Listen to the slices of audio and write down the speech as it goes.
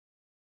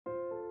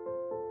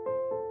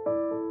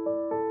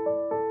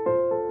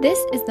This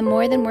is the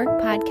More Than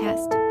Work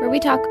podcast, where we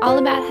talk all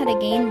about how to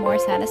gain more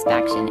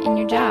satisfaction in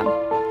your job.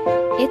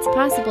 It's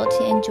possible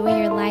to enjoy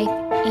your life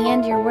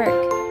and your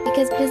work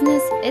because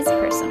business is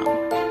personal.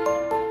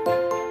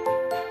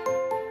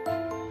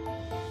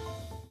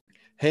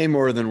 Hey,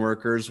 More Than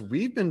Workers,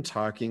 we've been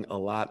talking a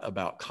lot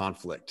about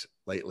conflict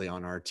lately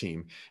on our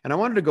team. And I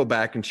wanted to go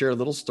back and share a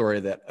little story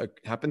that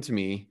happened to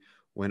me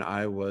when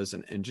I was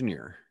an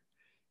engineer.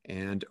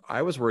 And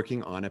I was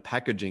working on a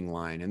packaging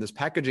line. And this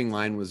packaging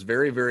line was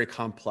very, very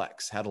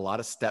complex, had a lot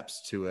of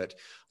steps to it,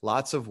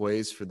 lots of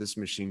ways for this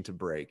machine to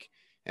break.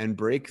 And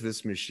break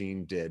this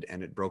machine did,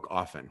 and it broke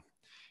often.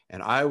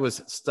 And I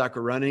was stuck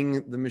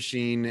running the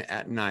machine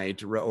at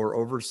night or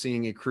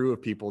overseeing a crew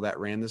of people that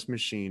ran this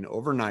machine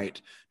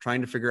overnight,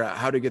 trying to figure out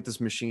how to get this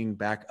machine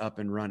back up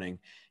and running.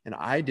 And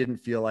I didn't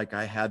feel like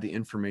I had the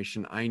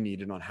information I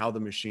needed on how the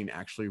machine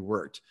actually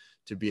worked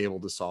to be able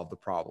to solve the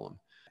problem.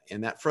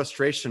 And that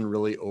frustration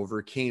really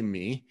overcame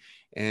me.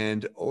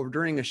 And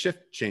during a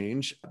shift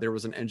change, there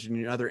was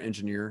another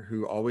engineer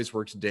who always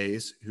worked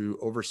days, who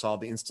oversaw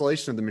the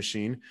installation of the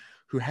machine,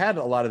 who had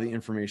a lot of the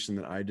information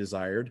that I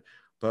desired,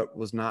 but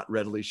was not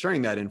readily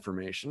sharing that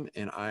information.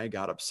 And I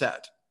got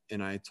upset.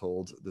 And I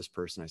told this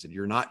person, I said,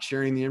 "You're not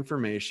sharing the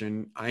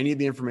information. I need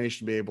the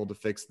information to be able to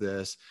fix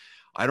this.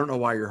 I don't know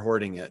why you're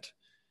hoarding it."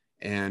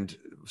 And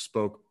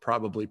spoke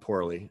probably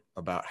poorly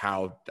about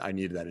how I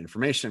needed that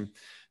information.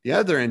 The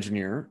other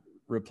engineer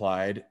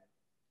replied,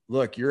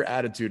 "Look, your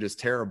attitude is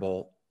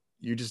terrible.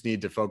 You just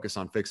need to focus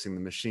on fixing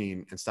the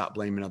machine and stop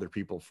blaming other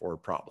people for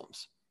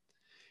problems."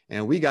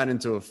 And we got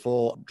into a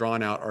full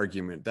drawn out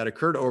argument that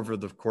occurred over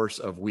the course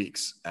of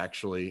weeks,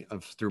 actually,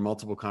 through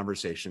multiple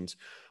conversations,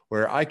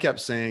 where I kept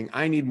saying,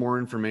 "I need more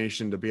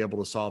information to be able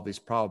to solve these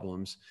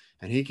problems."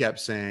 And he kept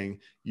saying,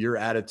 "Your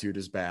attitude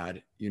is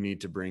bad. You need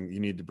to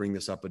bring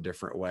this up a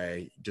different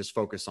way. Just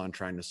focus on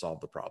trying to solve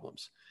the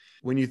problems."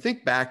 When you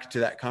think back to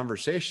that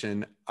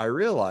conversation, I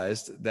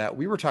realized that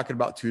we were talking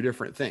about two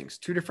different things,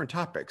 two different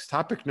topics.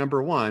 Topic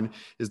number one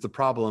is the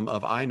problem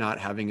of I not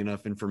having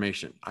enough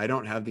information. I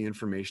don't have the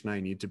information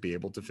I need to be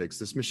able to fix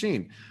this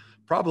machine.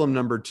 Problem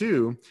number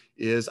two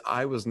is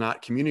I was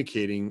not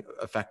communicating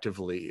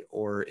effectively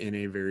or in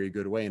a very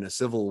good way, in a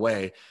civil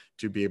way,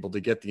 to be able to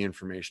get the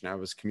information. I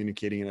was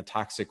communicating in a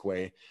toxic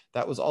way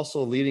that was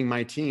also leading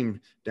my team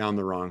down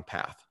the wrong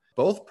path.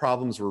 Both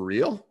problems were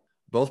real.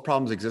 Both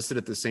problems existed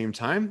at the same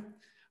time,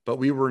 but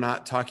we were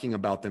not talking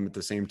about them at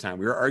the same time.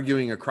 We were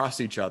arguing across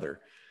each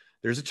other.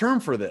 There's a term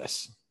for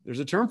this. There's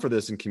a term for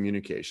this in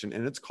communication,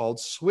 and it's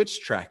called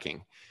switch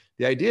tracking.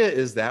 The idea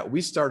is that we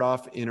start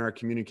off in our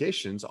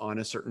communications on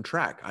a certain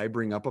track. I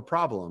bring up a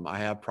problem. I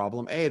have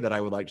problem A that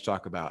I would like to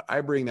talk about.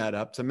 I bring that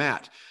up to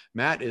Matt.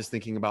 Matt is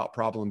thinking about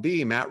problem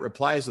B. Matt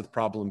replies with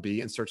problem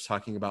B and starts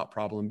talking about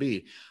problem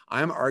B.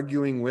 I'm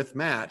arguing with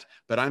Matt,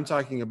 but I'm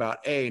talking about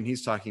A and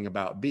he's talking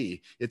about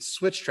B. It's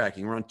switch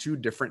tracking. We're on two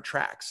different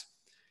tracks.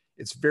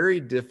 It's very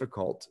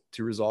difficult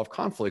to resolve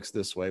conflicts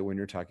this way when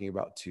you're talking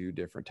about two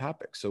different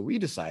topics. So we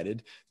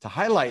decided to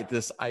highlight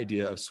this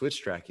idea of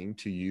switch tracking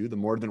to you, the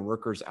More Than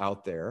Workers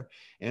out there,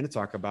 and to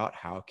talk about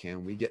how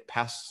can we get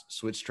past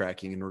switch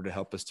tracking in order to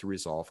help us to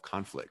resolve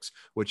conflicts,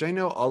 which I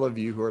know all of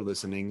you who are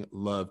listening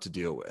love to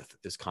deal with,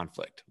 is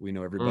conflict. We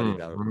know everybody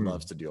that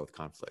loves to deal with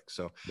conflict.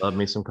 So love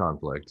me some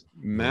conflict.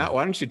 Matt,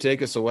 why don't you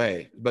take us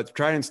away? But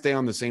try and stay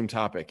on the same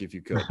topic if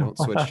you could. Don't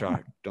switch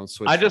track. Don't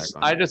switch I track.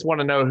 I just want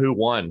to know who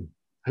won.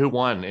 Who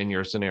won in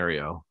your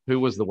scenario? Who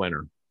was the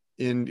winner?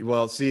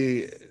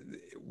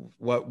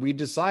 What we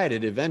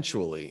decided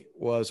eventually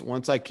was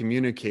once I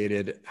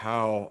communicated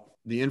how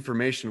the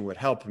information would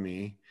help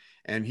me,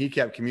 and he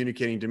kept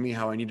communicating to me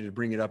how I needed to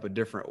bring it up a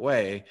different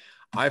way,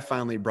 I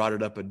finally brought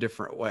it up a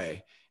different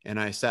way. And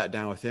I sat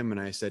down with him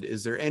and I said,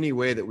 "Is there any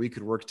way that we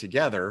could work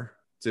together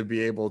to be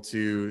able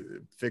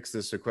to fix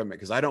this equipment?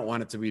 Because I don't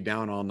want it to be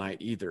down all night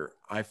either.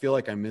 I feel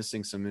like I'm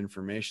missing some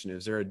information.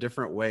 Is there a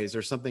different way? Is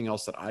there something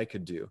else that I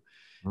could do?"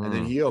 And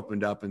then he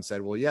opened up and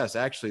said, "Well, yes,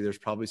 actually, there's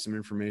probably some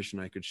information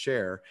I could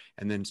share,"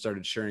 and then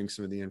started sharing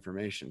some of the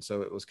information.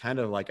 So it was kind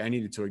of like I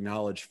needed to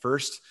acknowledge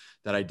first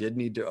that I did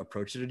need to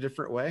approach it a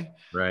different way.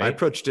 Right. I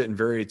approached it in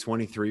very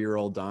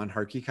 23-year-old Don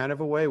Harkey kind of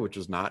a way, which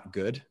was not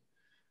good.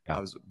 Yeah.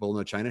 I was bull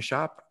in a china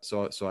shop.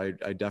 So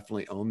I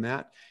definitely own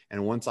that.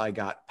 And once I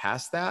got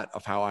past that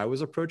of how I was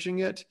approaching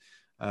it,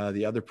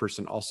 the other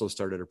person also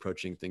started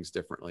approaching things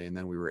differently. And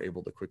then we were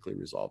able to quickly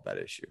resolve that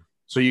issue.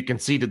 So you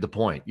conceded the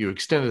point. You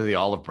extended the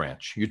olive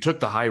branch. You took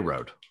the high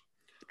road.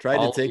 Tried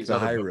to take the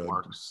high road.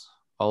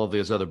 All of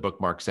these other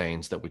bookmark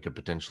sayings that we could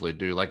potentially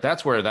do. Like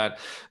that's where that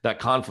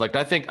conflict,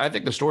 I think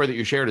the story that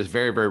you shared is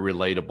very, very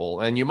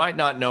relatable. And you might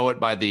not know it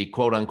by the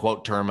quote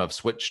unquote term of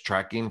switch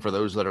tracking for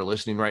those that are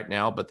listening right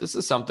now, but this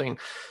is something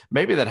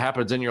maybe that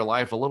happens in your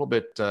life a little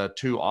bit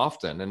too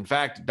often. In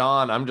fact,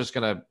 Don, I'm just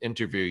going to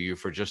interview you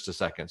for just a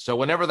second. So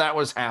whenever that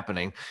was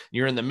happening,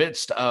 you're in the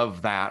midst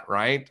of that,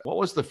 right? What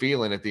was the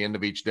feeling at the end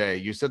of each day?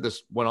 You said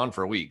this went on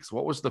for weeks.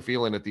 What was the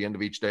feeling at the end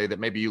of each day that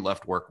maybe you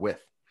left work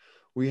with?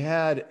 We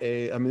had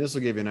this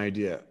will give you an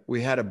idea.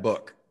 We had a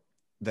book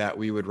that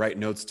we would write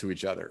notes to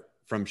each other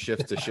from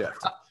shift to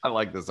shift. I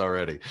like this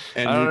already.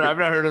 And I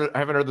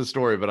haven't heard the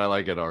story, but I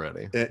like it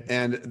already.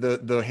 And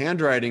the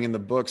handwriting in the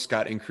books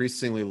got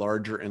increasingly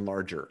larger and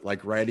larger,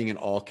 like writing in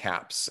all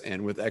caps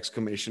and with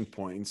exclamation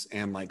points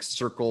and like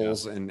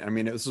circles. Yeah. And I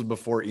mean, this was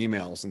before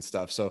emails and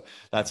stuff. So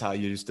that's how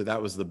you used to,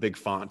 that was the big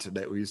font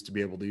that we used to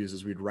be able to use,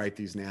 as we'd write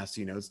these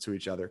nasty notes to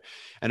each other.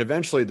 And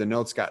eventually the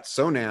notes got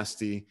so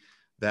nasty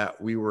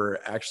that we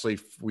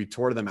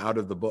tore them out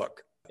of the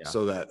book. Yeah.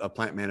 So that a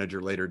plant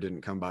manager later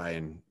didn't come by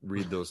and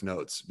read those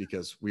notes,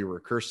 because we were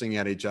cursing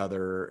at each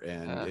other,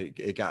 and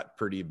it got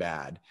pretty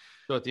bad.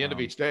 So at the end of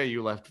each day,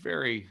 you left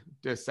very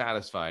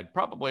dissatisfied,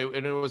 probably,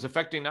 and it was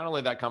affecting not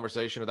only that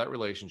conversation or that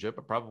relationship,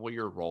 but probably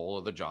your role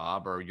of the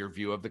job or your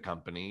view of the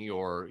company,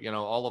 or, you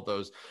know, all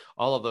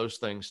of those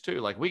things too.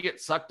 Like, we get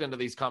sucked into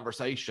these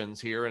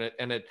conversations here,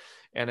 and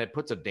it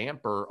puts a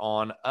damper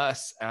on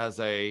us as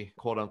a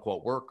quote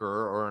unquote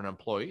worker or an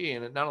employee.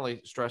 And it not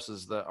only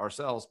stresses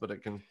ourselves, but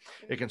it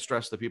can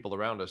stress the people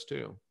around us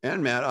too.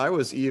 And Matt, I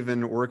was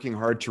even working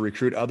hard to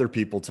recruit other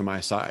people to my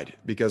side,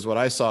 because what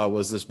I saw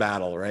was this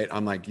battle, right?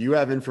 I'm like, you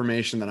have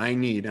information that I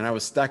need. And I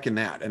was stuck in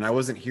that, and I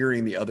wasn't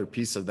hearing the other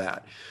piece of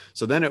that.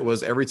 So then it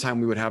was every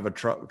time we would have a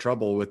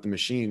trouble with the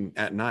machine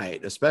at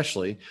night,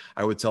 especially,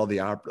 I would tell the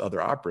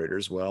other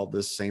operators, well,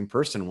 this same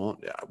person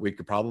we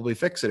could probably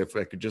fix it. If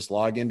I could just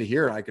log into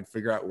here, I could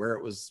figure out where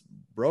it was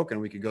broken.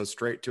 We could go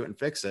straight to it and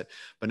fix it.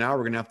 But now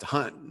we're going to have to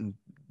hunt and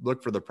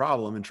look for the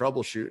problem and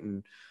troubleshoot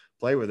and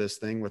play with this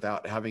thing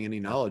without having any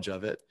knowledge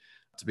of it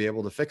to be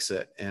able to fix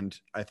it. And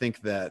I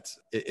think that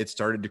it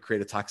started to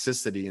create a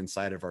toxicity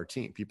inside of our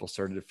team. People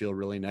started to feel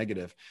really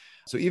negative.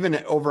 So even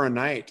over a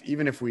night,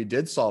 even if we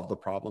did solve the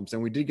problems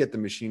and we did get the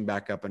machine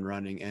back up and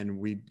running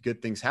and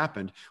good things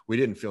happened, we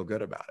didn't feel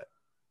good about it.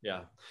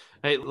 Yeah.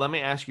 Hey, let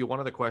me ask you one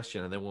other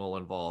question, and then we'll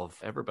involve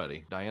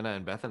everybody. Diana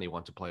and Bethany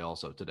want to play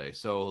also today.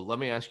 So let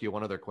me ask you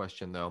one other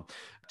question though,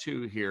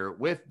 too, here.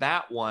 With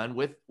that one,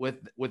 with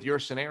your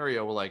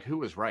scenario, like, who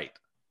was right?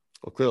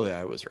 Well, clearly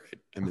I was right.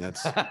 I mean,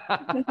 that's,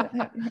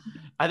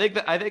 I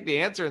think the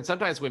answer, and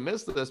sometimes we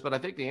miss this, but I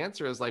think the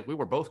answer is, like, we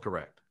were both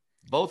correct.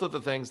 Both of the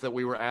things that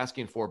we were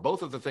asking for,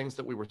 both of the things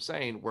that we were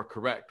saying were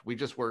correct. We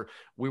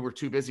were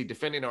too busy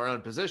defending our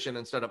own position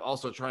instead of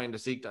also trying to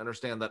seek to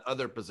understand that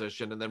other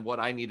position and then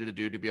what I needed to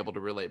do to be able to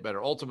relate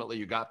better. Ultimately,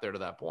 you got there to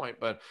that point,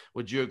 but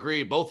would you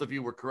agree both of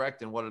you were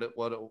correct in what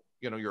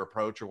your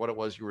approach, or what it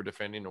was you were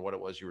defending, or what it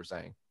was you were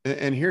saying?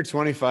 And here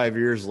 25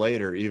 years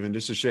later, even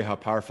just to show how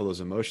powerful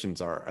those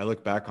emotions are, I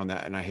look back on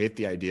that and I hate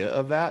the idea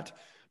of that.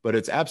 But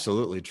it's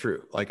absolutely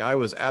true. Like, I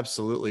was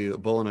absolutely a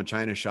bull in a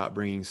china shop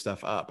bringing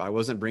stuff up. I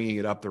wasn't bringing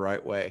it up the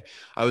right way.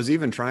 I was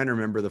even trying to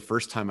remember the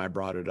first time I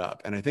brought it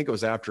up. And I think it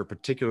was after a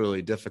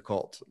particularly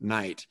difficult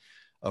night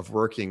of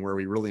working where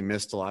we really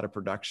missed a lot of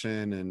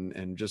production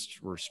and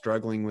just were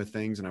struggling with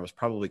things. And I was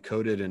probably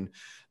coded in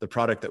the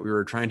product that we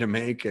were trying to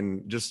make,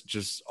 and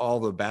just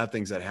all the bad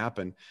things that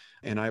happened.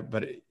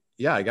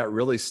 I got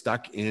really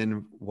stuck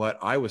in what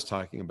I was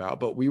talking about,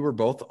 but we were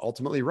both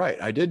ultimately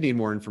right. I did need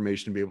more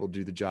information to be able to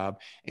do the job,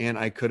 and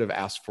I could have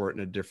asked for it in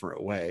a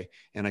different way,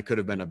 and I could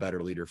have been a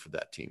better leader for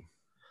that team.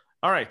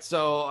 All right.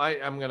 So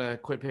I'm going to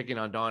quit picking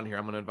on Don here.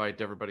 I'm going to invite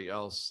everybody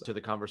else to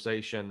the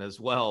conversation as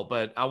well.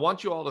 But I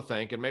want you all to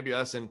think, and maybe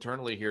us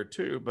internally here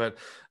too, but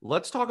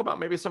let's talk about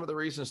maybe some of the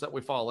reasons that we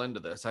fall into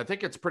this. I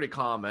think it's pretty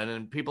common,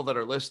 and people that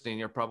are listening,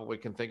 you probably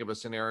can think of a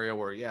scenario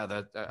where,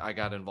 that I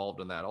got involved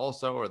in that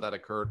also, or that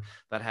occurred,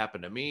 that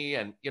happened to me.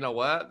 And you know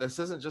what? This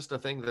isn't just a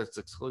thing that's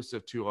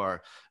exclusive to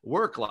our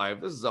work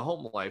life. This is a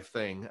home life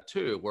thing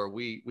too, where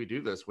we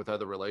do this with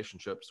other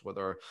relationships, with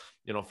our,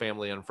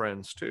 family and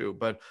friends too.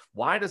 But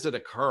why does it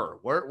occur?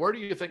 Where do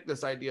you think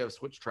this idea of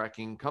switch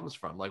tracking comes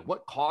from? Like,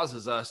 what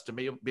causes us to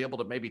be able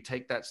to maybe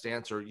take that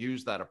stance or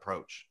use that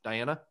approach?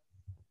 Diana?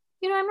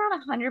 I'm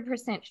not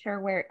 100% sure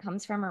where it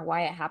comes from or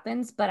why it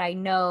happens, but I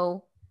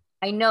know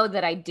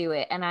that I do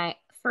it. And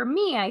for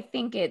me, I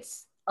think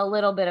it's a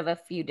little bit of a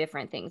few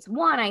different things.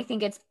 One, I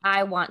think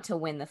I want to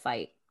win the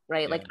fight,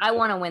 right? Yeah. Like, I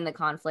want to win the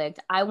conflict.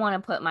 I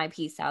want to put my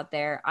piece out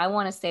there. I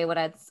want to say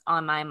what's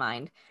on my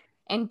mind.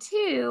 And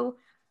two,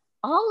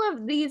 all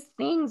of these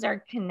things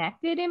are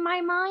connected in my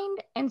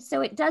mind. And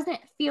so it doesn't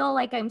feel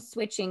like I'm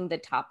switching the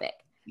topic.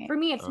 For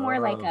me, it's more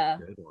like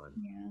good one.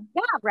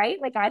 Yeah, right?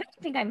 Like, I don't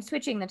think I'm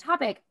switching the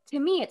topic. To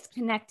me, it's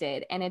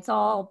connected and it's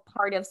all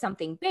part of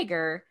something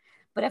bigger.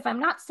 But if I'm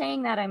not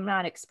saying that, I'm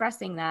not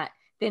expressing that,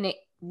 then it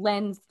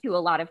lends to a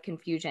lot of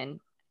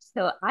confusion.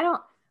 So I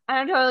don't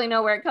totally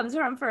know where it comes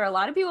from for a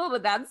lot of people,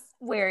 but that's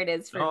where it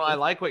is for me. I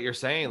like what you're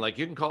saying. Like,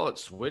 you can call it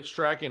switch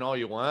tracking all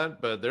you want,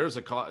 but there's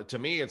to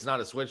me, it's not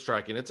a switch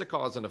tracking. It's a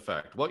cause and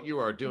effect. What you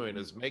are doing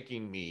is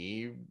making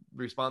me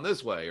respond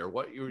this way, or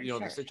what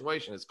the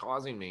situation is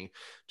causing me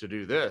to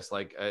do this.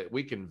 Like,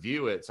 we can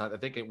view it. So I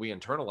think we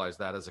internalize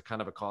that as a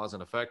kind of a cause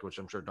and effect, which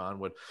I'm sure Don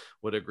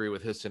would agree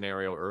with his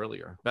scenario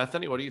earlier.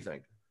 Bethany, what do you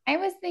think? I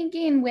was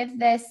thinking with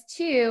this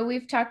too,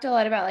 we've talked a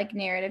lot about like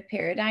narrative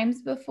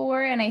paradigms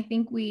before, and I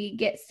think we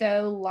get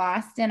so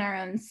lost in our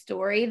own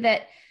story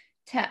that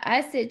to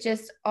us, it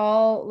just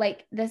all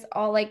like this,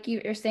 all like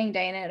you're saying,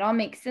 Diana, it all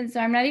makes sense. So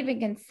I'm not even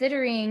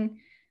considering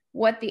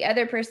what the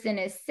other person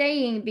is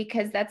saying,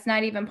 because that's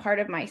not even part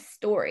of my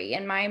story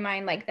in my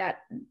mind. Like that,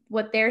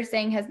 what they're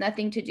saying has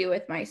nothing to do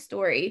with my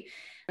story.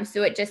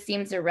 So it just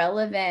seems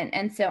irrelevant.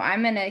 And so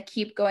I'm going to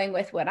keep going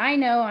with what I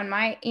know on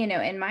my,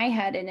 in my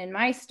head and in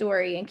my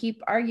story, and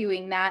keep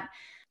arguing that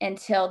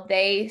until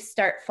they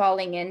start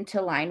falling into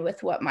line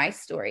with what my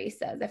story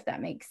says, if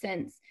that makes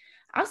sense.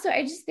 Also,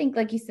 I just think,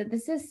 like you said,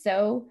 this is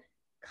so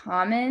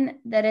common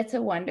that it's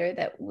a wonder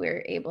that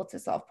we're able to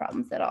solve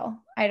problems at all.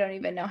 I don't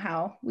even know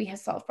how we have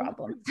solved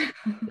problems.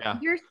 Yeah.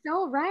 You're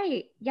so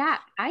right. Yeah,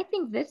 I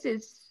think this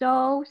is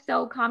so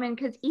common,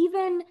 because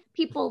even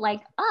people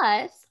like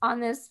us on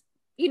this,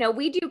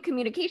 we do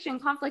communication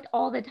conflict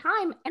all the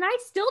time, and I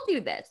still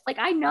do this. Like,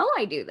 I know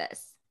I do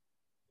this.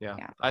 Yeah.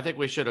 I think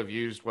we should have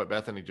used what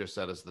Bethany just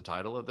said as the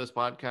title of this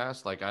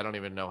podcast. Like, I don't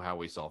even know how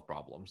we solve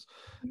problems.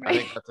 Right. I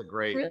think that's a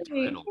great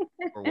title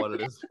for what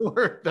it is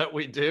that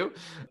we do.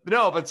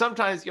 No, but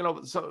sometimes,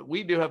 so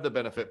we do have the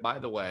benefit, by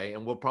the way,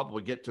 and we'll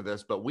probably get to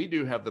this, but we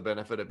do have the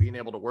benefit of being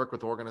able to work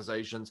with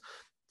organizations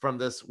from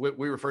this.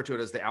 We refer to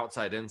it as the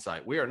outside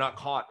insight. We are not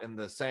caught in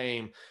the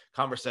same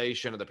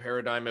conversation or the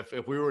paradigm.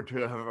 If we were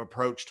to have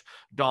approached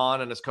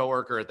Don and his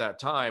coworker at that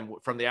time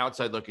from the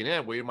outside looking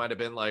in, we might have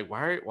been like,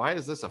 why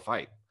is this a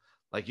fight?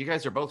 Like, you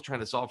guys are both trying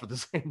to solve for the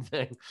same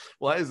thing.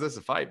 Why is this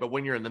a fight? But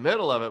when you're in the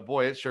middle of it,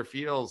 boy, it sure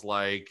feels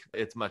like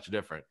it's much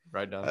different,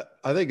 right, Don?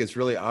 I think it's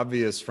really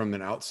obvious from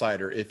an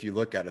outsider if you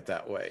look at it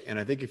that way. And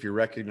I think if you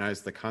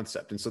recognize the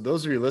concept. And so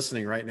those of you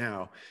listening right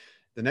now,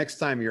 the next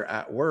time you're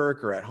at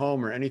work or at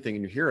home or anything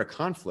and you hear a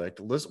conflict,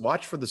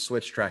 watch for the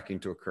switch tracking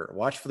to occur.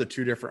 Watch for the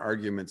two different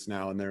arguments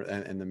now and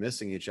they're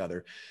missing each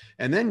other.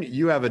 And then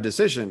you have a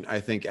decision, I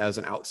think, as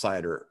an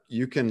outsider.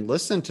 You can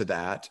listen to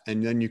that,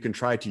 and then you can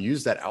try to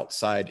use that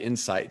outside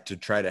insight to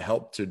try to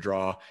help to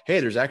draw, hey,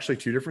 there's actually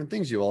two different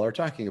things you all are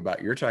talking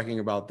about. You're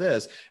talking about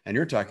this and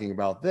you're talking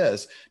about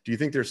this. Do you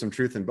think there's some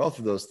truth in both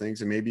of those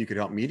things? And maybe you could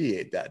help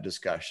mediate that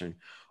discussion.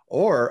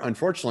 Or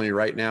unfortunately,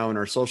 right now in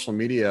our social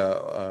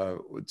media,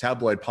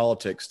 tabloid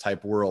politics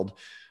type world,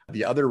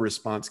 the other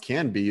response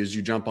can be is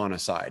you jump on a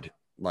side.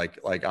 Like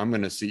I'm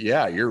going to see,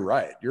 yeah, you're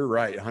right,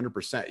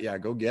 100%. Yeah,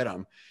 go get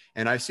them.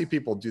 And I see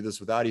people do this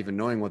without even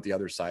knowing what the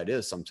other side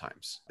is.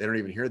 Sometimes they don't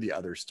even hear the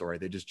other story.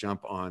 They just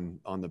jump on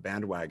the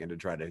bandwagon to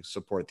try to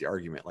support the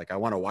argument. Like, I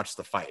want to watch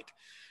the fight.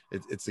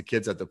 It's the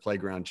kids at the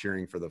playground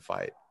cheering for the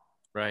fight.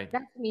 Right.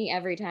 That's me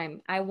every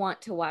time. I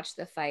want to watch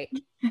the fight.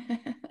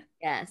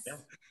 Yes. Yeah.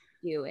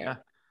 Yeah,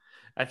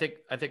 I think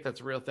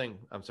that's a real thing.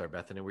 I'm sorry,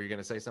 Bethany, were you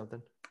going to say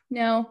something?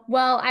 No.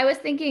 Well, I was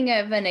thinking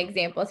of an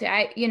example too.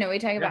 We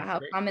talk about how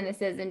common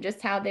this is, and just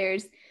how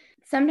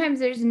sometimes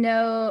there's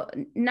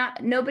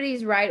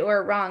nobody's right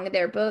or wrong.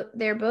 They're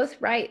both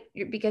right,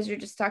 because you're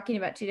just talking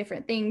about two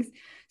different things.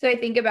 So I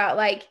think about,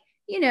 like,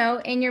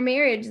 in your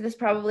marriage, this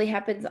probably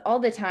happens all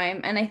the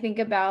time. And I think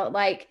about,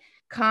 like,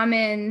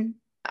 common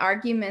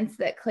arguments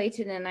that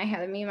Clayton and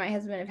me and my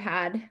husband have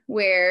had,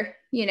 where,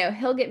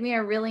 he'll get me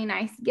a really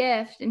nice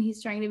gift and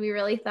he's trying to be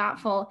really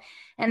thoughtful.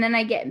 And then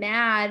I get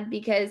mad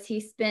because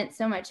he spent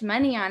so much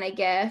money on a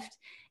gift.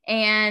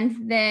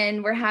 And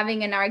then we're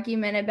having an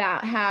argument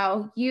about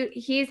how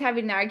he's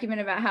having an argument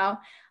about how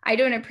I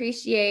don't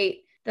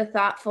appreciate the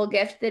thoughtful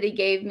gift that he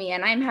gave me.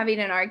 And I'm having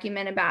an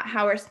argument about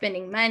how we're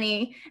spending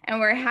money,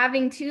 and we're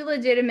having two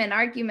legitimate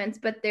arguments,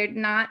 but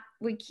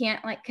we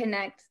can't like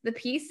connect the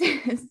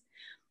pieces.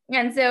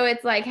 And so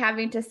it's like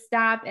having to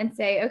stop and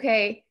say,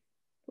 okay,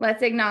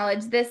 let's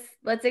acknowledge this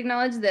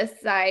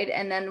side,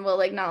 and then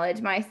we'll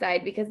acknowledge my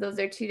side, because those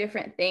are two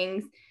different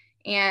things.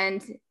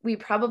 And we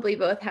probably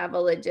both have a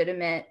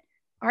legitimate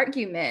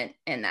argument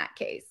in that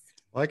case.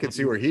 Well, I can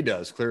see where he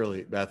does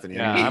clearly, Bethany.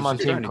 Yeah, I'm on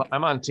team Clayton.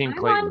 I'm on team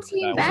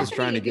Bethany. Just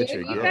trying to get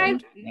you.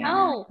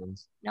 No,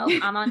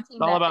 I'm on team.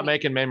 It's all about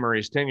making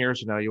memories. 10 years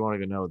from now, you won't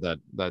even know that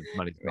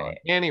money's gone. Right.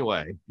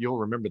 Anyway, you'll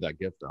remember that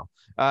gift though.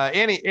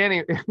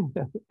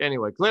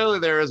 Anyway, clearly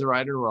there is a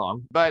right and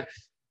wrong, but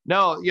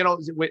no,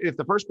 if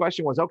the first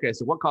question was, okay,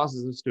 so what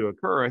causes this to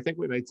occur? I think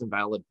we made some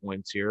valid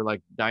points here.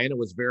 Like, Diana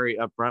was very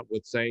upfront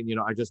with saying,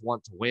 I just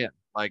want to win.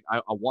 Like,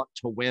 I want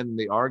to win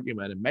the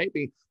argument. And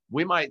maybe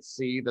we might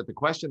see that the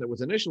question that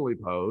was initially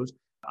posed,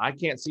 I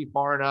can't see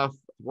far enough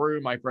through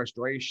my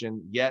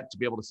frustration yet to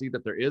be able to see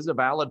that there is a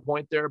valid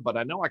point there, but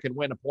I know I can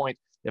win a point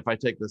if I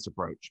take this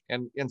approach.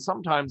 And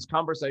sometimes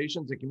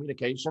conversations and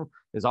communication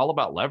is all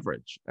about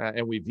leverage.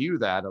 And we view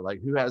that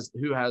like who has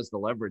the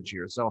leverage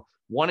here. So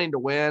wanting to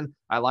win,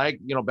 I like,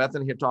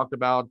 Bethany had talked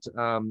about,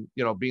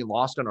 being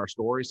lost in our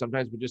story.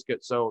 Sometimes we just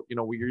get so,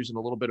 we're using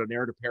a little bit of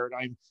narrative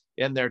paradigm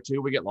in there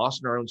too. We get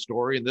lost in our own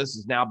story, and this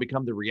has now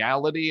become the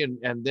reality.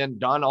 And then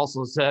Don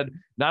also said,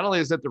 not only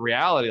is it the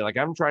reality, like,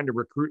 I'm trying to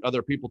recruit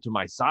other people to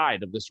my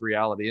side of this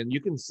reality. And you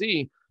can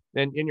see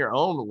in your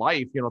own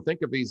life,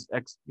 think of these,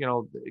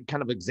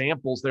 kind of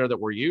examples there that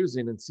we're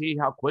using, and see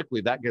how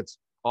quickly that gets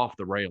off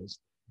the rails.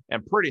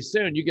 And pretty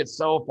soon you get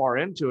so far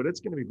into it, it's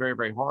going to be very,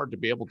 very hard to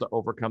be able to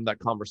overcome that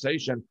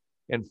conversation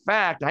In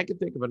fact, I can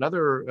think of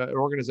another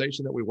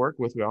organization that we work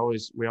with. We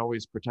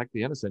always protect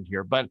the innocent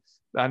here, but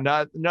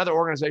another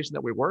organization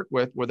that we work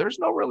with where there's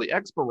no really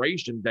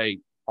expiration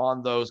date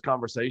on those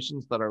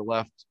conversations that are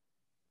left,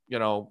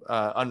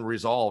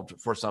 unresolved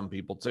for some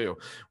people too.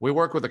 We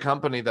work with a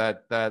company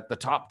that the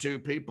top two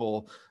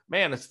people,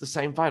 man, it's the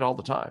same fight all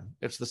the time.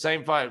 It's the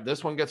same fight.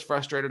 This one gets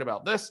frustrated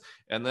about this,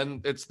 and then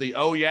it's the,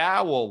 oh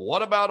yeah, well,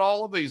 what about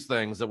all of these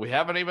things that we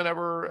haven't even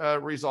ever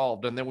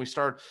resolved? And then we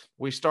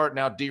start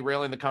now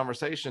derailing the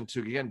conversation to,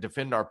 again,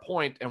 defend our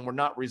point, and we're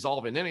not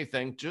resolving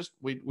anything.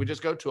 We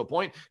just go to a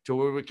point to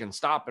where we can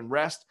stop and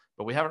rest,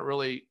 but we haven't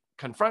really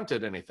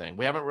confronted anything.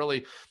 We haven't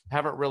really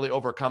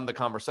overcome the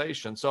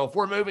conversation. So if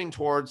we're moving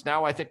towards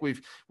now, I think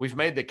we've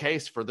made the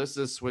case for this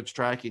is switch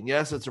tracking.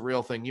 Yes, it's a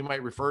real thing. You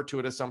might refer to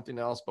it as something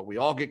else, but we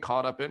all get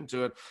caught up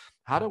into it.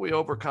 How do we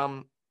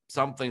overcome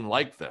something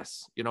like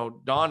this?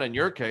 Dawn, in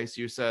your case,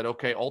 you said,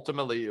 okay,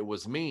 ultimately it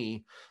was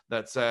me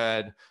that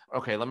said,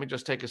 okay, let me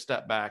just take a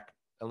step back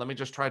and let me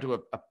just try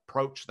to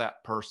approach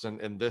that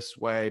person in this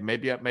way.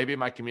 Maybe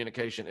my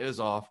communication is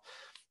off.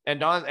 And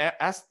Dawn,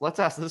 let's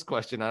ask this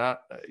question.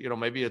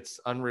 Maybe it's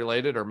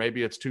unrelated or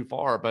maybe it's too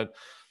far, but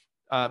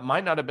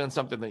might not have been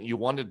something that you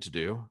wanted to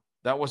do.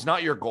 That was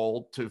not your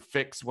goal to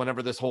fix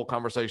whenever this whole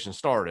conversation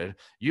started.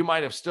 You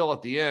might have still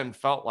at the end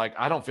felt like,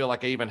 I don't feel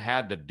like I even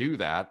had to do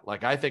that.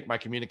 Like, I think my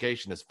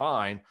communication is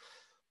fine.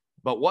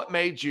 But what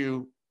made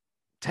you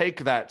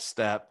take that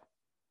step,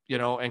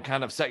 and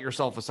kind of set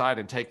yourself aside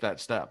and take that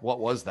step? What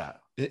was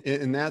that?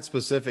 In that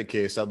specific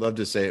case, I'd love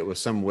to say it was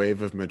some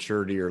wave of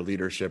maturity or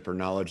leadership or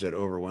knowledge that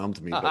overwhelmed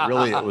me, but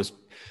really it was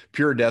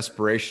pure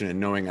desperation and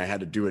knowing I had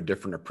to do a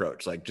different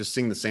approach, like just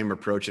seeing the same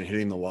approach and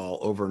hitting the wall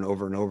over and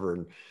over and over.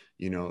 And,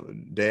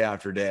 day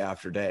after day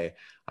after day,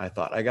 I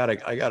thought I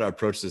gotta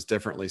approach this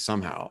differently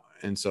somehow.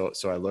 And so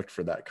I looked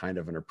for that kind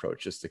of an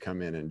approach, just to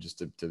come in and just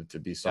to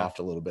be soft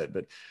a little bit.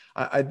 But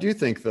I do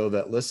think though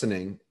that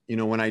listening,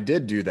 when I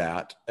did do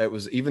that, it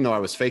was, even though I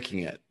was faking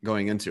it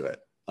going into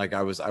it, like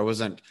I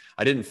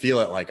didn't feel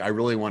it. Like, I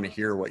really want to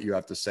hear what you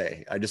have to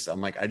say.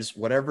 I'm like,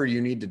 whatever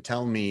you need to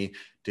tell me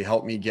to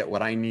help me get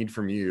what I need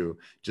from you,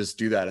 just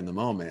do that in the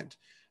moment.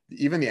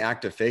 Even the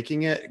act of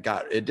faking it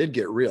did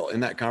get real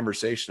in that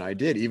conversation. I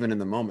did, even in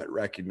the moment,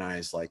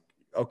 recognize like,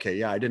 okay,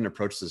 yeah, I didn't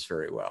approach this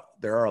very well.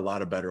 There are a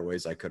lot of better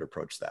ways I could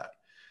approach that.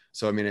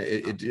 So, I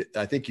mean,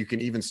 I think you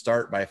can even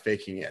start by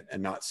faking it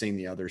and not seeing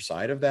the other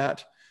side of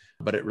that.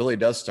 But it really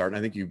does start, and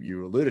I think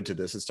you alluded to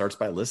this, it starts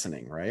by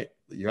listening, right?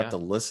 You have to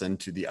listen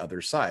to the other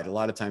side. A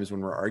lot of times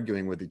when we're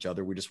arguing with each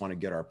other, we just want to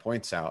get our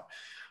points out.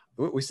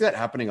 We see that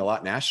happening a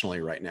lot nationally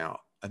right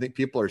now. I think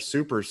people are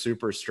super,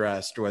 super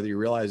stressed, whether you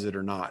realize it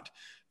or not,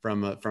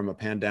 from a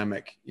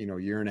pandemic,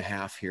 year and a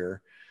half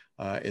here.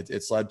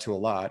 It's led to a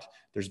lot.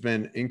 There's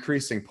been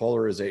increasing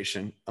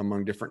polarization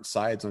among different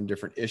sides on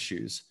different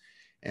issues.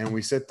 And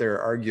we sit there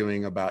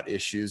arguing about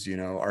issues,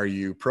 are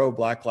you pro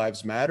Black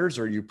Lives Matters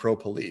or are you pro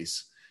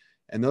police?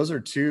 And those are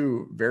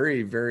two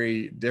very,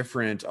 very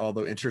different,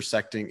 although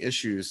intersecting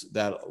issues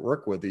that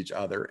work with each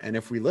other. And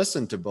if we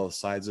listen to both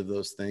sides of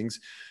those things,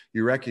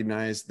 you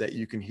recognize that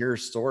you can hear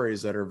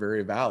stories that are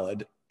very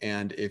valid.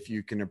 And if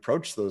you can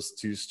approach those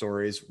two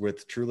stories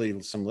with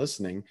truly some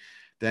listening,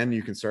 then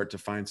you can start to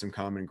find some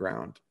common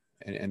ground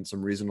and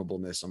some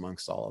reasonableness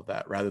amongst all of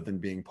that, rather than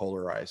being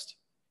polarized.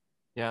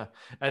 Yeah,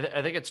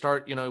 I think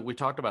we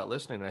talked about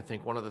listening. And I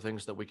think one of the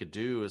things that we could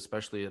do,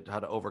 especially how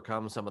to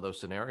overcome some of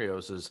those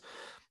scenarios,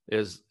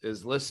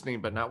 is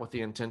listening, but not with the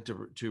intent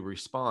to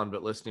respond,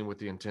 but listening with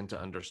the intent to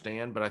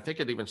understand. But I think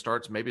it even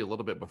starts maybe a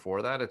little bit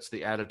before that. It's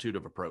the attitude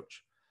of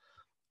approach.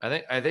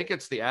 I think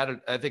it's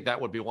I think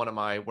that would be one of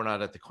we're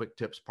not at the quick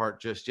tips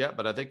part just yet,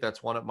 but I think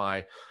that's one of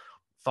my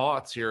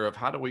thoughts here of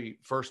how do we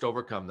first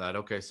overcome that?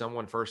 Okay,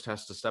 someone first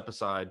has to step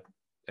aside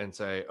and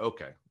say,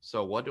 okay,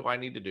 so what do I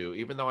need to do?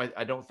 Even though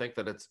I don't think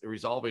that it's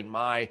resolving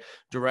my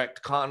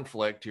direct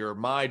conflict or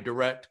my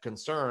direct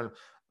concern,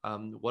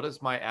 what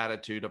is my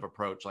attitude of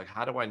approach? Like,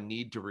 how do I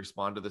need to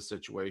respond to the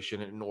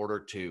situation in order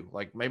to,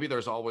 like, maybe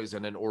there's always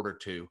an in order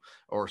to,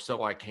 or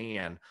so I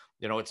can,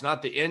 it's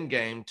not the end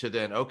game to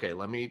then, okay,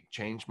 let me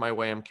change my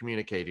way I'm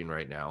communicating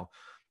right now.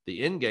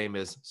 The end game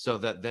is so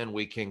that then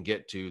we can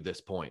get to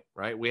this point,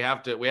 right? We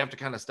have to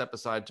kind of step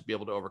aside to be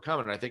able to overcome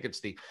it. And I think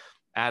it's the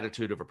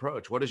attitude of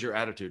approach. What is your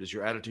attitude? Is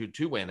your attitude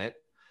to win it,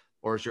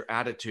 or is your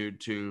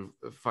attitude to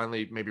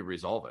finally maybe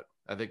resolve it?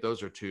 I think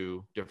those are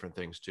two different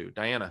things too.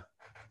 Diana.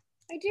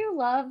 I do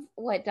love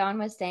what Don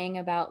was saying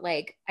about,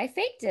 like, I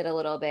faked it a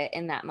little bit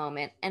in that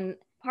moment. And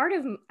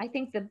I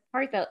think the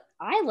part that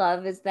I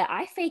love is that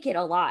I fake it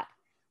a lot.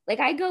 Like,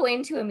 I go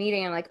into a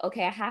meeting, I'm like,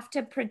 okay, I have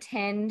to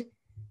pretend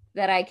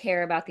that I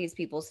care about these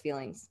people's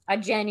feelings. I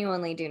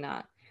genuinely do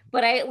not.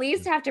 But I at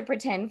least have to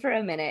pretend for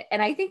a minute.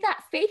 And I think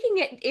that faking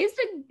it is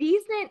a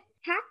decent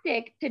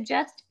tactic to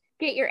just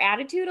get your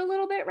attitude a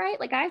little bit right.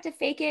 Like, I have to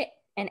fake it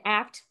and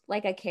act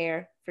like I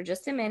care for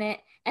just a minute.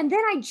 And then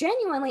I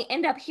genuinely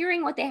end up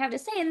hearing what they have to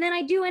say. And then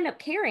I do end up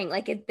caring.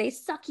 Like, they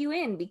suck you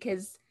in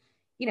because,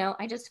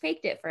 I just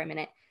faked it for a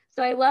minute.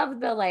 So I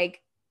love the,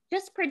 like,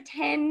 just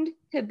pretend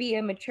to be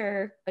a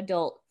mature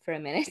adult for a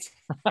minute.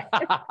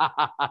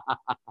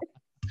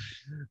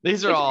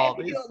 These are all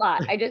do a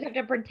lot. I just have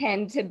to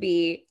pretend to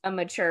be a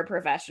mature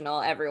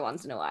professional every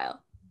once in a while.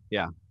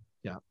 Yeah.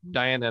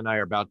 Diana and I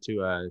are about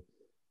to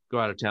go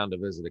out of town to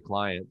visit a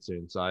client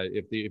soon. So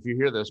if you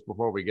hear this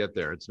before we get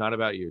there, it's not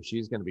about you.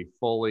 She's going to be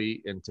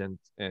fully intent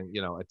and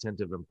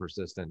attentive and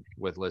persistent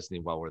with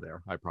listening while we're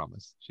there. I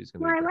promise. She's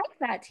going to. Well, I like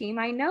that team.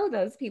 I know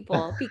those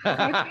people because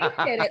I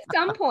faced it at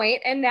some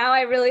point, and now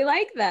I really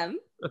like them.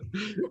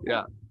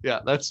 Yeah,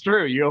 that's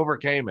true. You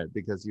overcame it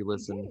because you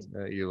listened.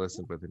 You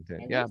listened with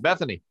intent. Yeah,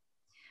 Bethany.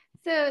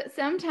 So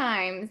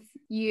sometimes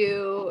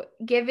you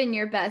given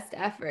your best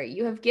effort.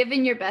 You have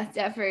given your best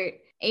effort,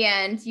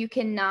 and you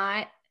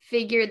cannot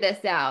figure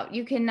this out.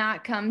 You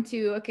cannot come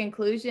to a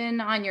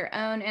conclusion on your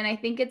own. And I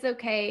think it's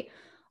okay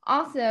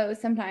also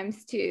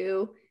sometimes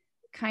to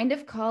kind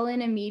of call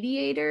in a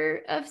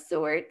mediator of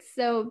sorts.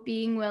 So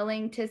being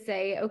willing to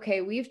say,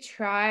 okay, we've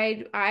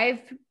tried,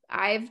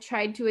 I've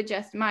tried to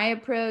adjust my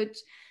approach.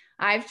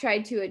 I've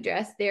tried to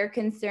address their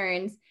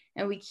concerns,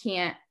 and we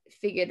can't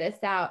figure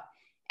this out.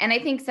 And I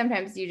think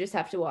sometimes you just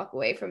have to walk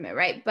away from it,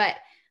 right? But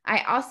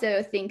I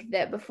also think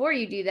that before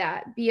you do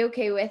that, be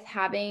okay with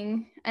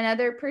having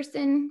another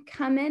person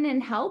come in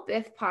and help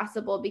if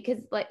possible, because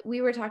like we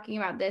were talking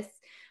about this,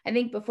 I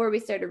think before we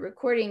started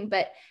recording,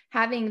 but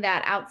having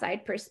that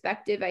outside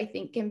perspective, I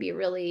think can be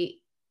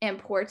really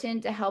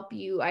important to help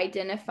you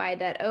identify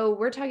that, oh,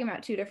 we're talking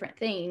about two different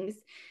things.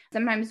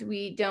 Sometimes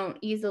we don't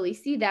easily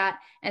see that.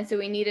 And so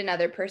we need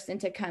another person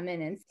to come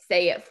in and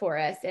say it for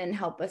us and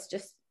help us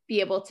just be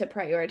able to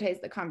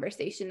prioritize the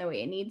conversation the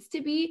way it needs to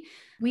be.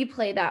 We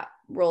play that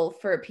role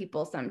for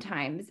people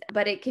sometimes,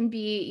 but it can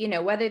be,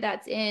 whether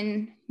that's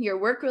in your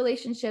work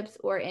relationships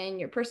or in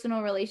your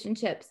personal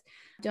relationships,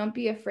 don't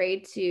be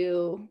afraid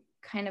to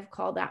kind of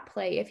call that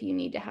play if you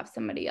need to have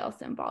somebody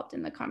else involved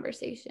in the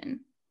conversation.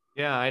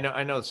 Yeah,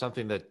 I know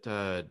something that,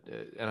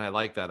 and I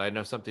like that. I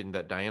know something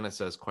that Diana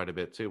says quite a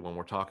bit too, when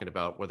we're talking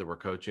about whether we're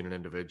coaching an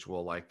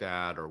individual like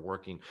that or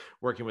working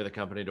with a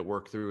company to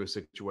work through a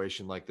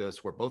situation like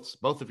this, where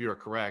both of you are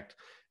correct.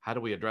 How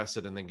do we address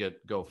it and then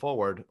go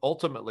forward?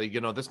 Ultimately,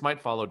 this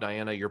might follow,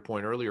 Diana, your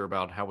point earlier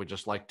about how we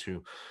just like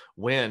to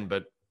win,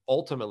 but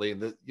ultimately,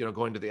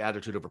 going to the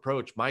attitude of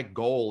approach, my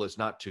goal is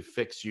not to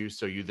fix you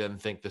so you then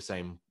think the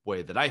same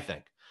way that I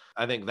think.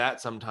 I think that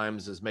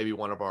sometimes is maybe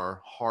one of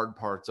our hard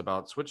parts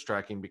about switch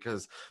tracking,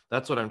 because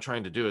that's what I'm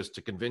trying to do, is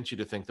to convince you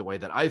to think the way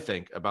that I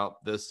think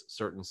about this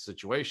certain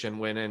situation,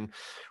 when in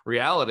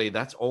reality,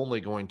 that's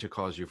only going to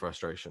cause you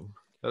frustration.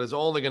 That is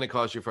only going to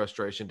cause you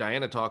frustration.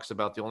 Diana talks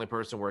about the only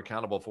person we're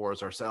accountable for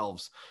is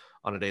ourselves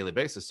on a daily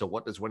basis. So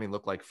what does winning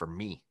look like for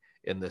me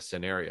in this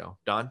scenario?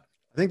 Don?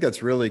 I think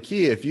that's really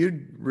key. If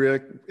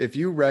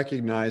you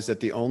recognize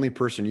that the only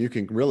person you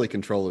can really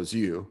control is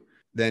you,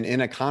 then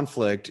in a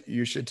conflict,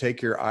 you should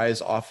take your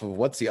eyes off of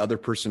what's the other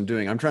person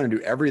doing. I'm trying to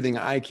do everything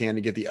I can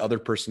to get the other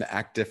person to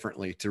act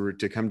differently,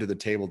 to come to the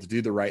table, to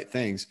do the right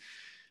things.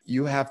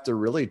 You have to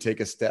really take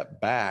a step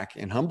back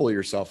and humble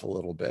yourself a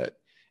little bit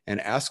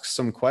and ask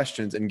some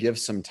questions and give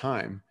some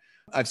time.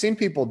 I've seen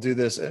people do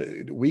this,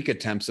 weak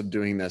attempts of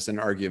doing this in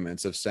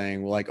arguments, of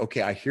saying, well, like,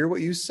 okay, I hear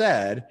what you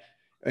said,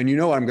 and you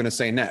know what I'm going to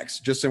say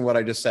next, just in what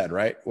I just said,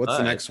 right? What's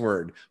the next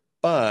word?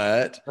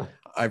 But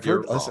I've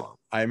heard, listen,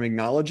 I'm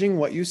acknowledging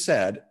what you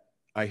said.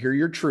 I hear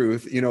your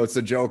truth. It's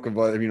a joke of,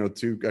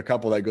 to a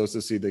couple that goes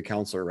to see the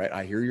counselor, right?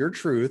 I hear your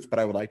truth, but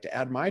I would like to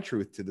add my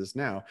truth to this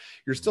now.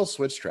 You're still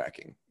switch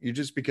tracking.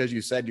 Just because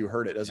you said you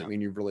heard it doesn't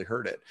mean you've really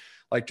heard it.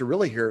 Like, to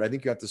really hear it, I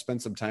think you have to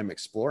spend some time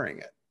exploring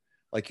it.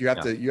 Like you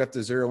have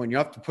to zero in, you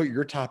have to put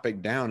your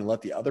topic down and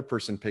let the other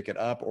person pick it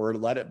up, or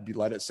let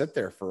it sit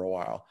there for a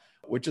while,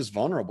 which is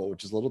vulnerable,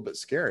 which is a little bit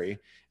scary,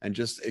 and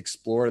just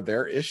explore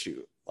their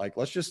issue. Like,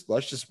 we're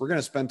going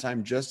to spend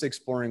time just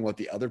exploring what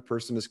the other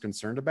person is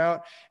concerned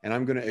about. And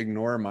I'm going to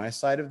ignore my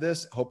side of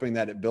this, hoping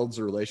that it builds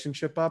a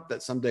relationship up,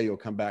 that someday you'll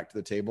come back to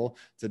the table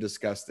to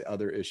discuss the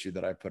other issue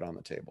that I put on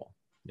the table.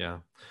 Yeah.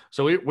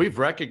 So we've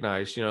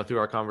recognized, through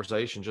our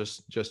conversation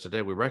just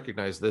today, we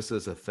recognize this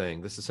is a thing.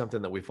 This is something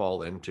that we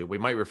fall into. We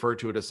might refer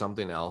to it as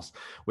something else.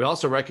 We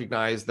also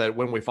recognize that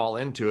when we fall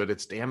into it,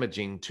 it's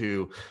damaging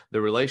to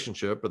the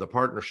relationship or the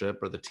partnership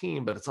or the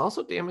team, but it's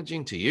also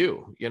damaging to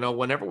you.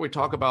 Whenever we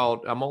talk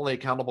about, I'm only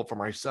accountable for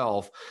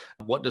myself,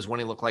 what does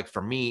winning look like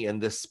for me in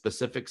this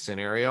specific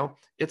scenario?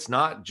 It's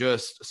not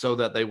just so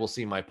that they will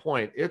see my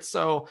point. It's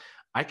so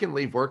I can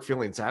leave work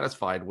feeling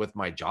satisfied with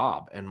my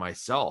job and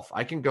myself.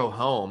 I can go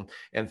home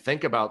and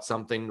think about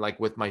something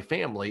like with my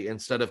family,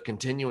 instead of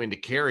continuing to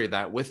carry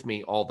that with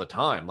me all the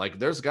time. Like,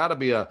 there's got to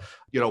be a,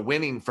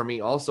 winning for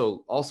me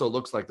also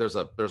looks like there's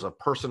a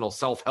personal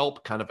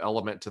self-help kind of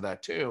element to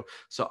that too.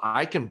 So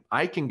I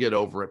can get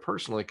over it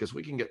personally, because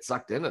we can get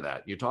sucked into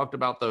that. You talked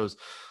about those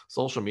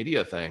social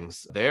media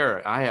things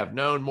there. I have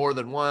known more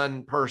than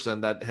one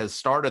person that has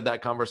started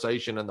that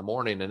conversation in the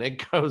morning, and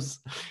it goes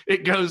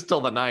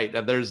till the night,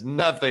 and there's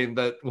nothing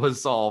that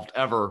was solved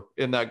ever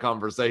in that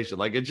conversation.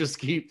 Like, it just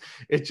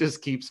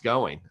keeps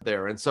going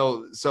there. And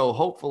so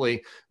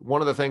hopefully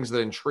one of the things that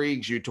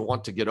intrigues you to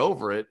want to get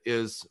over it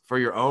is for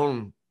your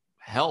own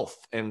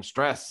health and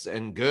stress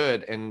and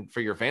good and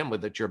for your family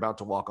that you're about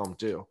to walk home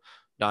to.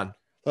 Don.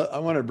 I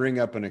want to bring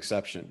up an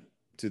exception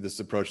to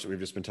this approach that we've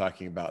just been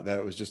talking about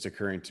that was just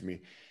occurring to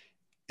me.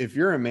 If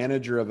you're a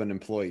manager of an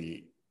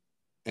employee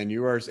and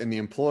the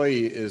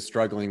employee is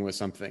struggling with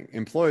something,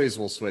 employees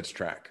will switch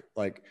track.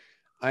 Like,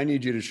 I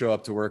need you to show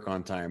up to work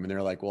on time. And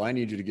they're like, well, I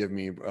need you to give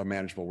me a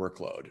manageable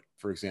workload,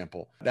 for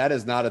example. That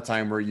is not a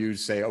time where you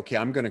say, okay,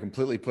 I'm going to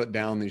completely put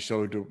down the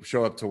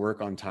show up to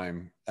work on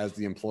time as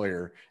the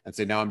employer and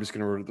say, now I'm just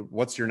going to,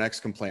 what's your next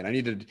complaint?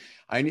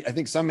 I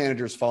think some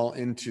managers fall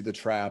into the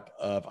trap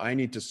of, I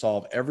need to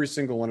solve every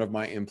single one of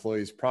my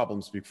employees'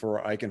 problems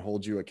before I can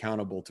hold you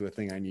accountable to a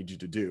thing I need you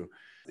to do.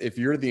 If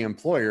you're the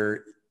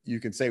employer, you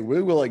can say,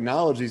 we will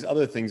acknowledge these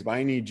other things, but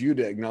I need you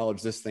to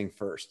acknowledge this thing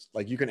first.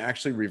 Like, you can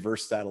actually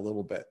reverse that a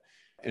little bit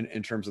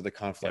in terms of the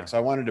conflict. Yeah. So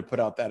I wanted to put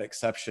out that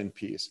exception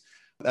piece.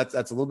 That's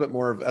a little bit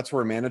more of, that's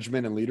where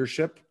management and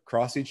leadership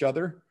cross each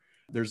other.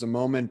 There's a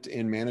moment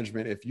in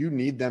management, if you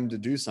need them to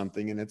do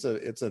something and it's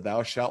a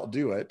thou shalt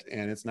do it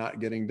and it's not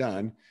getting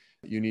done,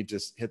 you need to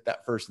hit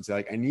that first and say,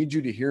 like, I need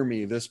you to hear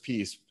me this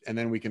piece, and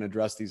then we can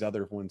address these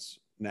other ones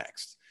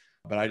next.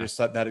 But I just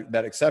thought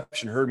that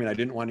exception hurt me. And I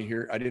didn't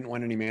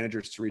want any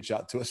managers to reach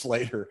out to us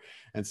later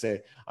and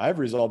say, I've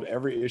resolved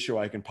every issue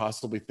I can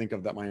possibly think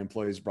of that my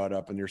employees brought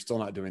up, and you're still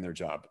not doing their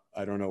job.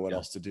 I don't know what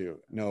else to do.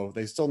 No,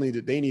 they still need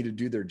to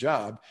do their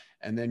job.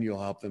 And then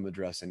you'll help them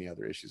address any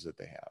other issues that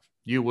they have.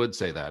 You would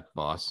say that,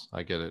 boss.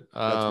 I get it.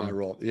 That's my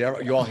role. Yeah.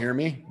 You all hear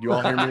me? Do you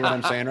all hear me what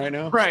I'm saying right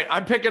now? Right.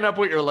 I'm picking up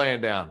what you're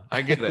laying down.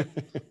 I get it.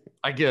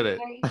 I get it.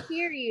 I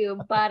hear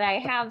you, but I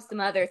have some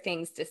other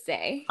things to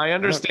say. I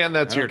understand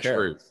that's your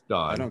truth,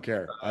 Don. I don't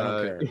care.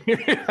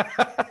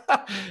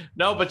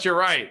 No, but you're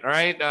right.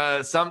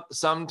 Right.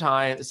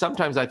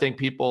 Sometimes I think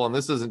people, and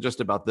this isn't just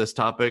about this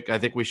topic, I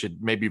think we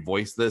should maybe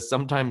voice this.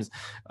 Sometimes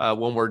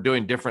when we're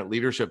doing different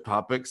leadership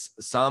topics,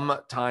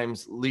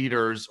 sometimes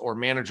leaders or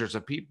managers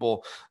of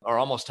people are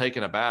almost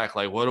taken aback.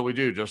 Like, what do we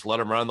do? Just let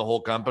them run the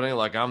whole company?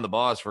 Like, I'm the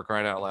boss, for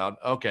crying out loud.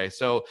 Okay.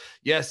 So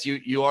yes,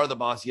 you are the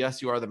boss. Yes,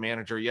 you are the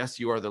manager. Yes,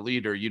 you are the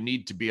leader. You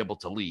need to be able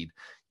to lead.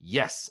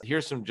 Yes.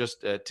 Here's some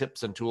just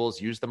tips and tools.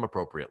 Use them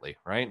appropriately,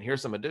 right?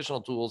 Here's some additional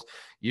tools.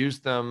 Use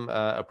them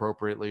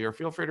appropriately, or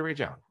feel free to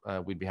reach out.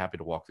 We'd be happy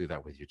to walk through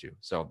that with you too.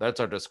 So that's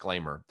our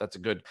disclaimer. That's a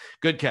good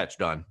catch,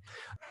 Don.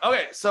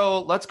 Okay.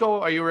 So let's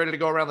go. Are you ready to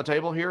go around the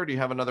table here? Or do you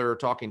have another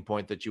talking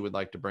point that you would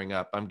like to bring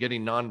up? I'm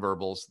getting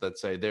nonverbals that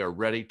say they are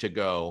ready to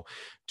go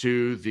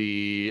to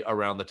the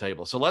around the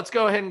table. So let's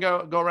go ahead and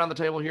go around the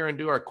table here and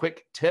do our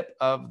quick tip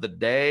of the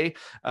day,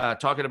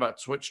 talking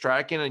about switch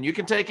tracking. And you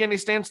can take any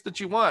stance that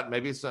you want.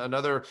 Maybe it's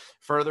another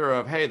further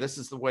of, hey, this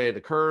is the way it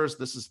occurs.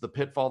 This is the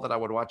pitfall that I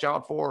would watch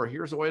out for. Or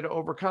here's a way to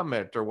overcome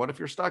it. Or what if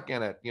you're stuck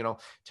in it?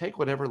 Take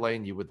whatever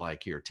lane you would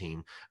like here,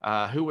 team.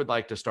 Who would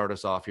like to start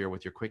us off here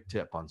with your quick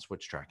tip on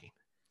switch tracking?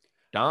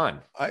 Don.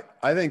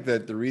 I think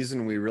that the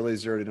reason we really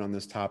zeroed in on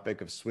this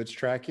topic of switch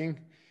tracking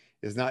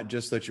is not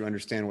just that you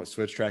understand what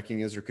switch tracking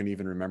is or can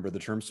even remember the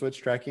term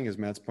switch tracking, as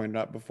Matt's pointed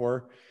out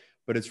before,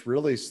 but it's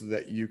really so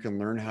that you can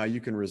learn how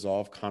you can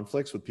resolve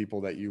conflicts with people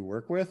that you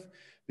work with,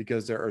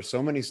 because there are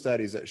so many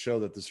studies that show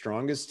that the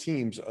strongest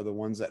teams are the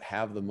ones that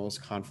have the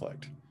most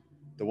conflict,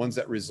 the ones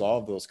that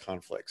resolve those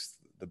conflicts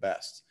the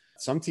best.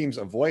 Some teams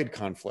avoid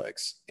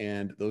conflicts,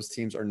 and those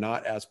teams are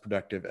not as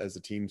productive as the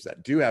teams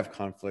that do have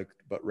conflict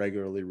but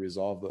regularly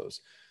resolve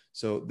those.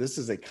 So this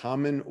is a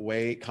common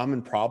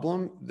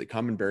problem, the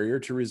common barrier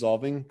to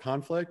resolving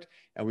conflict.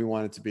 And we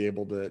wanted to be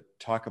able to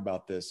talk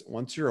about this.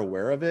 Once you're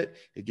aware of it,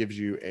 it gives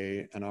you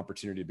an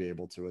opportunity to be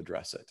able to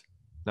address it.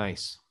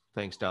 Nice.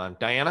 Thanks, Don.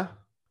 Diana?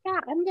 Yeah,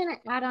 I'm going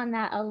to add on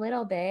that a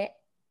little bit.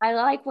 I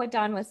like what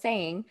Don was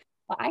saying,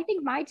 but I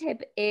think my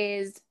tip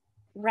is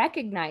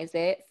recognize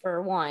it,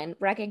 for one,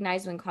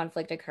 recognize when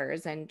conflict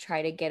occurs and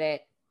try to get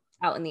it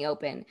out in the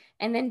open.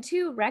 And then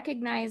two,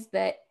 recognize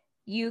that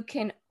you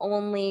can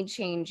only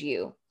change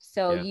you.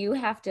 So you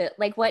have to,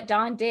 like what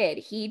Don did,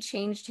 he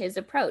changed his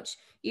approach.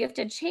 You have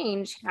to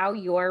change how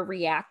you're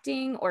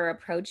reacting or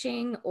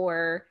approaching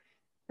or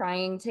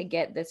trying to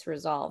get this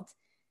resolved.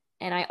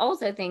 And I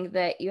also think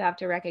that you have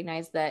to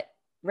recognize that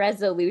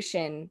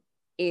resolution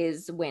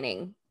is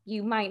winning.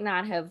 You might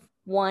not have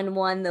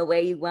won the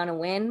way you want to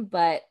win,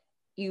 but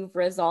you've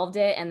resolved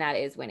it, and that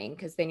is winning,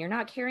 because then you're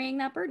not carrying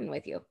that burden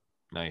with you.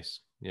 Nice.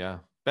 Yeah.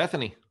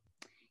 Bethany?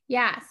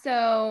 Yeah.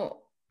 So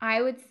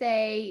I would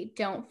say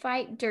don't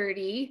fight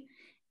dirty.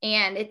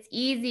 And it's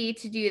easy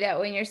to do that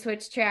when you're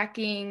switch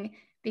tracking,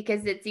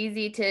 because it's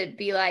easy to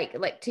be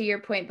like to your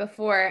point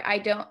before,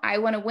 I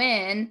want to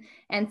win.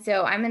 And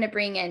so I'm going to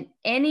bring in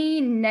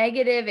any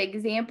negative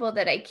example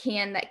that I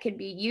can that could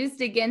be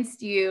used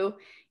against you,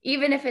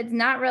 even if it's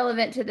not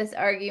relevant to this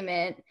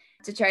argument,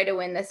 to try to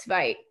win this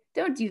fight.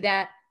 Don't do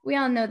that. We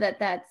all know that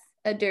that's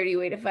a dirty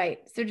way to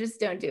fight. So just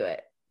don't do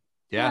it.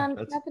 Yeah,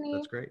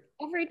 that's great.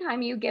 Every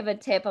time you give a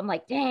tip, I'm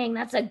like, dang,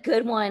 that's a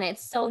good one.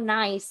 It's so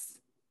nice.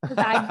 Because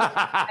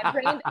my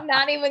brain did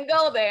not even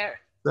go there.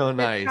 So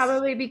nice. That's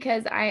probably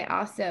because I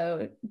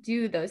also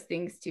do those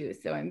things too.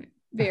 So I'm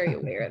very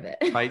aware of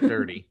it. Fight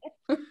dirty.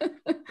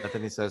 But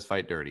then he says,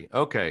 fight dirty.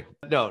 Okay.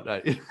 No,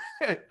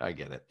 I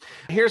get it.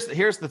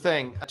 Here's the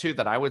thing too,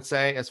 that I would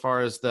say as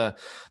far as the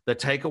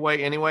takeaway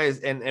anyways,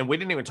 and we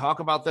didn't even talk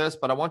about this,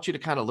 but I want you to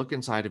kind of look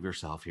inside of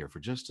yourself here for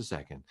just a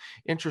second,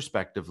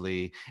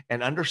 introspectively,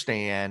 and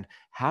understand,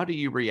 how do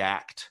you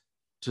react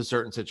to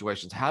certain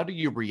situations? How do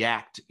you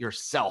react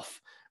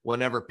yourself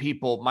whenever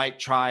people might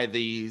try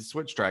the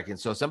switch tracking?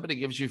 So somebody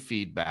gives you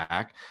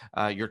feedback,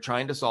 you're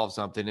trying to solve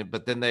something,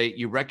 but then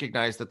you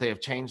recognize that they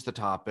have changed the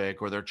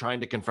topic, or they're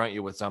trying to confront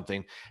you with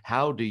something.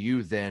 How do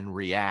you then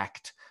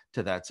react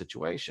to that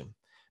situation?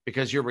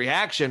 Because your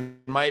reaction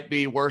might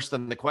be worse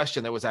than the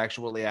question that was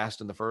actually asked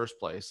in the first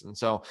place. And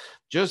so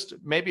just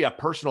maybe a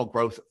personal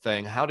growth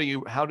thing. How do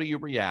you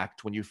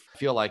react when you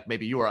feel like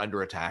maybe you are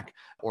under attack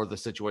or the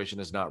situation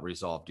is not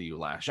resolved? Do you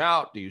lash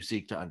out? Do you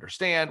seek to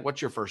understand?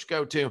 What's your first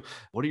go-to?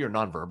 What are your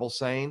nonverbals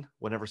saying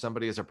whenever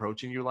somebody is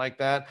approaching you like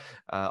that?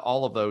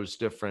 All of those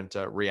different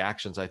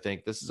reactions. I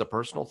think this is a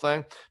personal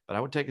thing, but I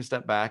would take a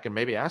step back and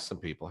maybe ask some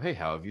people, hey,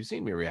 how have you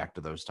seen me react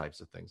to those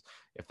types of things?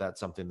 If that's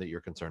something that you're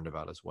concerned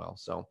about as well.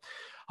 So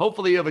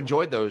hopefully you have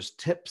enjoyed those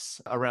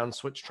tips around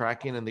switch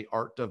tracking and the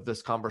art of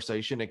this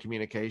conversation and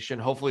communication.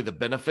 Hopefully the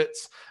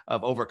benefits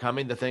of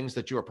overcoming the things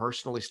that you are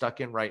personally stuck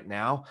in right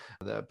now,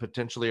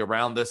 potentially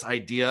around this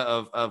idea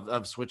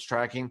of switch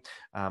tracking,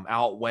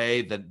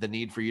 outweigh the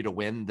need for you to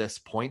win this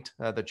point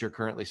that you're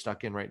currently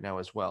stuck in right now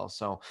as well.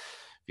 So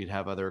if you'd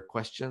have other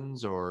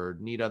questions or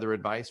need other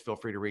advice, feel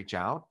free to reach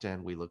out,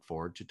 and we look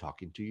forward to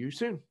talking to you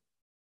soon.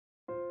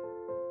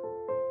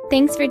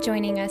 Thanks for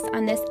joining us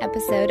on this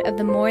episode of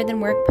the More Than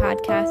Work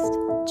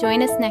podcast.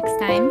 Join us next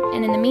time,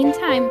 and in the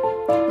meantime,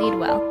 lead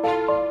well.